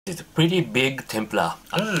It's a pretty big tempura.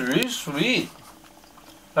 This is really sweet.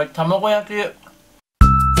 Like tamagoyaki.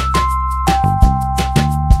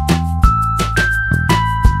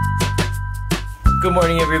 Good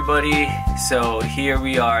morning, everybody. So here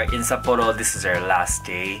we are in Sapporo. This is our last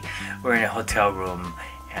day. We're in a hotel room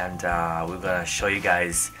and we're gonna show you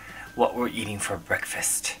guys what we're eating for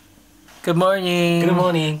breakfast. Good morning. Good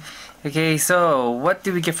morning. Okay, so what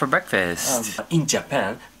did we get for breakfast? In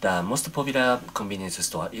Japan, the most popular convenience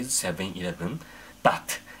store is 7-Eleven,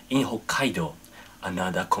 but in Hokkaido,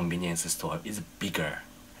 another convenience store is bigger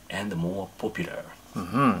and more popular.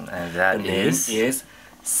 And that The name is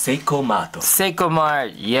SEICO MART. SEICO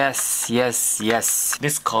MART. Yes.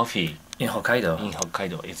 This coffee In Hokkaido. in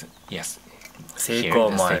Hokkaido is, yes, SEICO here,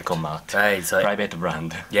 MART. SEICO MART. Right, so Private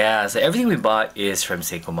brand. yeah, so everything we bought is from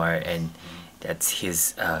SEICO MART, and that's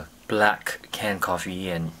his black canned coffee.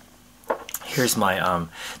 And here's my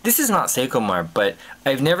this is not SEICO MART, but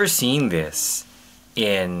I've never seen this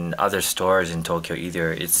in other stores in Tokyo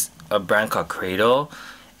either. It's a brand called Cradle,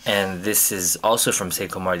 and this is also from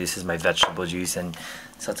SEICO MART. This is my vegetable juice, and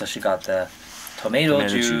Satoshi got the tomato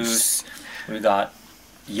juice. We got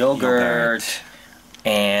yogurt.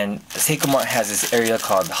 And SEICO MART has this area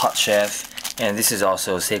called Hot Chef, and this is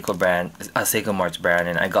also SEICO Mart's brand.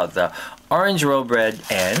 And I got the orange roll bread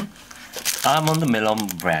and Almond melon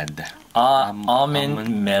bread. almond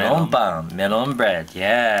melon bread.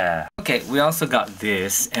 Yeah. Okay, we also got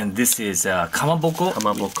this, and this is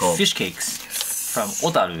kamaboko fish cakes from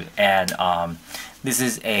Otaru, and this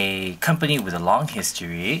is a company with a long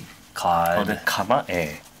history called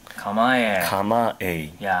Kamae.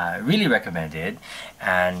 Kamae. Yeah, really recommended.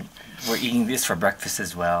 And we're eating this for breakfast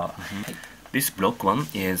as well. This block one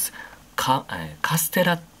is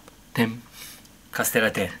castella tem.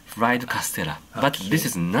 Castellate. Fried castella. But this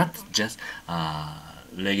is not just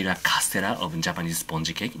regular castella of Japanese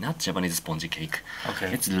spongy cake. Not Japanese spongy cake.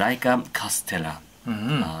 Okay. It's like a castella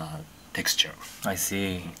texture. I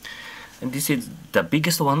see. And this is the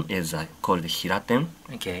biggest one is called hiraten.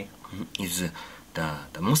 Okay. Is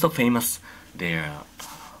the most famous their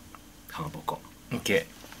kamaboko. Okay.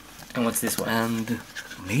 And what's this one? And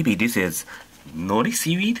maybe this is nori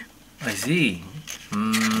seaweed. I see.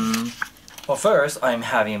 Well, first I'm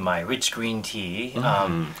having my rich green tea.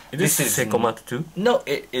 This is SEICO MART too. No,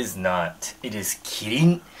 it is not. It is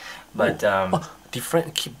Kirin, but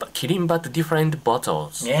Different Kirin, but different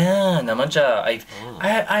bottles. yeah, namaja.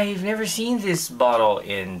 I've never seen this bottle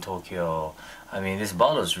in Tokyo. I mean, this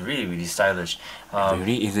bottle is really stylish.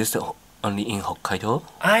 Really, is this only in Hokkaido?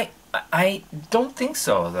 I don't think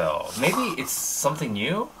so though. Maybe it's something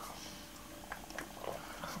new.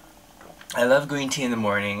 I love green tea in the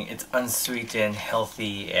morning. It's unsweetened,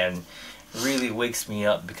 healthy, and really wakes me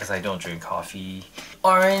up because I don't drink coffee.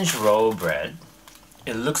 Orange roll bread.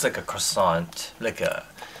 It looks like a croissant, like a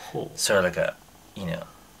sort of like a,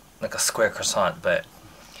 like a square croissant, but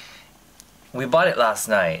we bought it last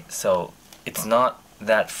night, so it's not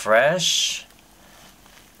that fresh.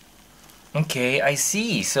 Okay, I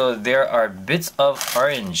see. So there are bits of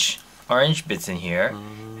orange bits in here,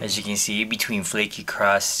 as you can see, between flaky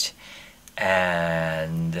crust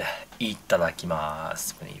and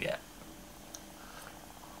itadakimasu.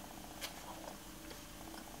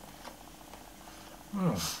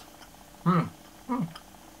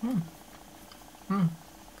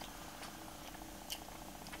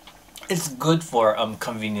 It's good for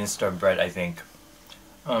convenience store bread, I think.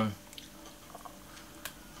 I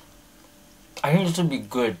think this would be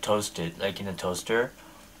good toasted, like in a toaster.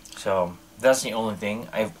 So that's the only thing.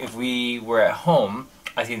 If we were at home,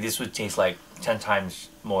 I think this would taste like 10 times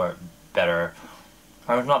more better.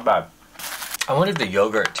 It's not bad. I wonder if the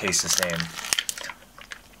yogurt tastes the same.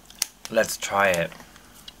 Let's try it.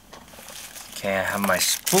 Okay, I have my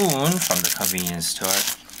spoon from the convenience store.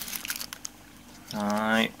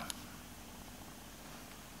 Alright.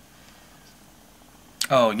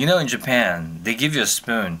 Oh, in Japan, they give you a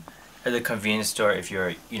spoon at the convenience store if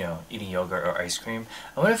you're, eating yogurt or ice cream.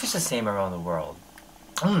 I wonder if it's the same around the world.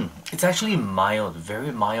 It's actually mild,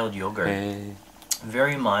 very mild yogurt.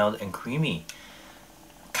 Very mild and creamy.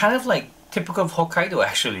 Kind of like typical of Hokkaido,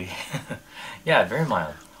 actually. Yeah, very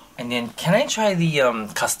mild. And then, can I try the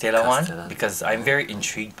castella one? Because I'm very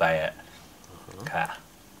intrigued by it. Okay.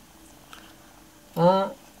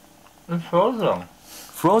 It's frozen.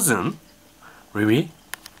 Frozen? Really?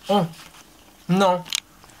 No.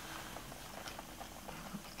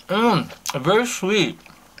 Very sweet.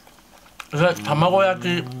 It's like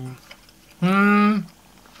tamagoyaki.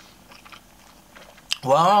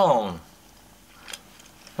 Wow.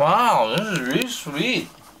 Wow, this is really sweet.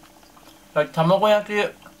 Like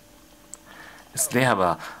tamagoyaki. They have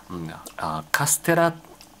a castella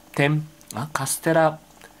castella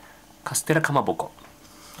kamaboko.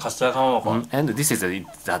 Castella kamaboko. And this is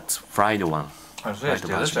that fried one. That's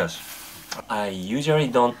delicious. I usually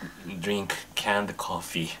don't drink canned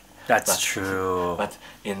coffee. That's true. But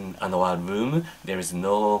in our room, there is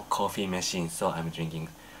no coffee machine, so I'm drinking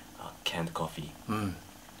canned coffee.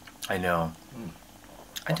 I know.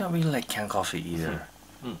 I don't really like canned coffee either.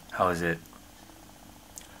 How is it?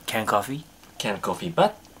 Canned coffee? Canned coffee,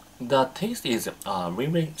 but the taste is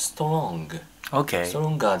really strong. Okay.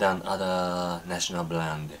 Stronger than other national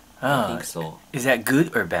brand. I think so. Is that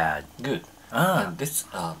good or bad? Good. And this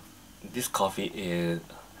coffee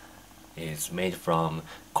is made from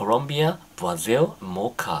Colombia, Brazil,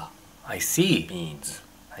 mocha I see. beans.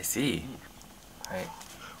 I see. Right.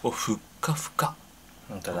 Oh, fuka fuka.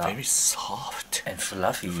 本当だ。 Very soft. And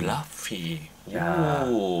fluffy. Fluffy. Yeah.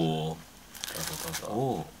 おー。どうぞどうぞ。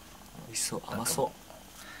おー。美味しそう。甘そ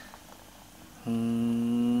う。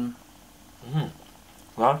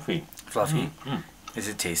Fluffy. Fluffy. Is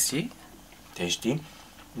it tasty? Tasty.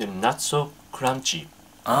 Not so crunchy.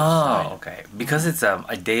 Oh, okay. Because it's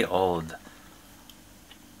a day old.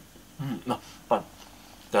 No, but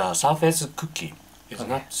the surface cookie is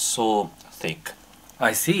not so thick.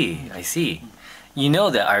 I see. I see. You know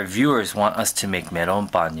that our viewers want us to make melon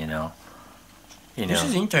pan, you know. You know. This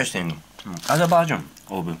is interesting. Other version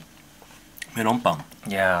of melon pan.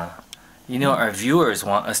 Yeah. You know, our viewers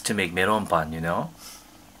want us to make melon pan, you know.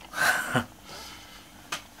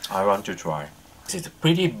 I want to try. It's a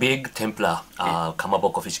pretty big tempura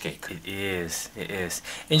kamaboko fish cake. It is. It is.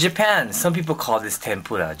 In Japan, some people call this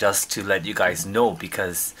tempura, just to let you guys know,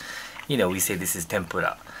 because, you know, we say this is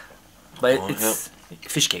tempura. But it's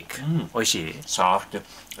fish cake. Oishii. Soft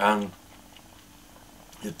and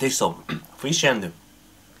the taste of fish and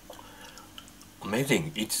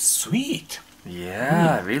amazing. It's sweet.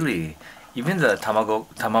 Yeah, really. Even the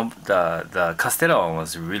the castella one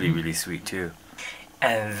was really sweet too.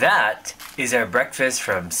 And that is our breakfast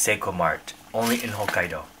from SEICO MART, only in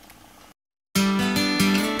Hokkaido.